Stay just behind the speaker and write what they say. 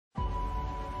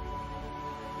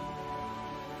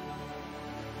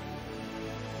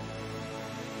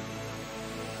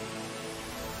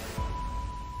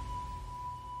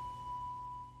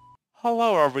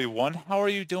Hello everyone, how are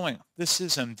you doing? This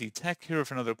is MD Tech here with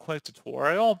another quick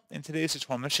tutorial. In today's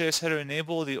tutorial, I'm going to show you how to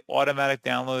enable the automatic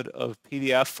download of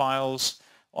PDF files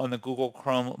on the Google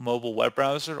Chrome mobile web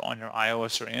browser on your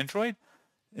iOS or Android.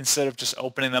 Instead of just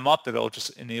opening them up, it'll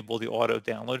just enable the auto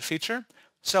download feature.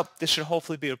 So this should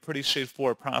hopefully be a pretty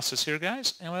straightforward process here,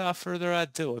 guys. And without further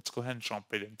ado, let's go ahead and jump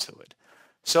right into it.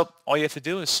 So all you have to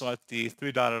do is select the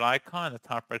three-dotted icon in the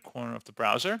top right corner of the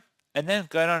browser, and then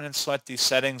go down and select the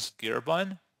settings gear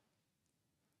button.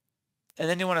 And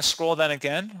then you want to scroll down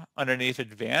again underneath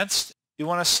advanced. You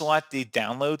want to select the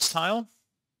downloads tile.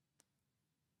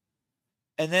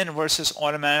 And then where it says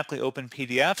automatically open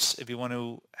PDFs, if you want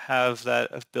to have that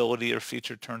ability or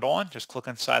feature turned on, just click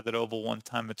inside that oval one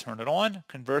time to turn it on.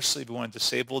 Conversely, if you want to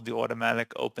disable the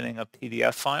automatic opening of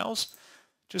PDF files,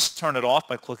 just turn it off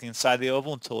by clicking inside the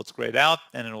oval until it's grayed out,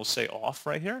 and it'll say off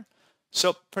right here.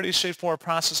 So pretty straightforward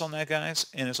process on that, guys.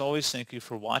 And as always, thank you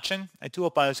for watching. I do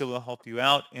hope I was able to help you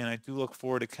out, and I do look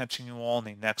forward to catching you all in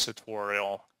the next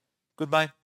tutorial. Goodbye.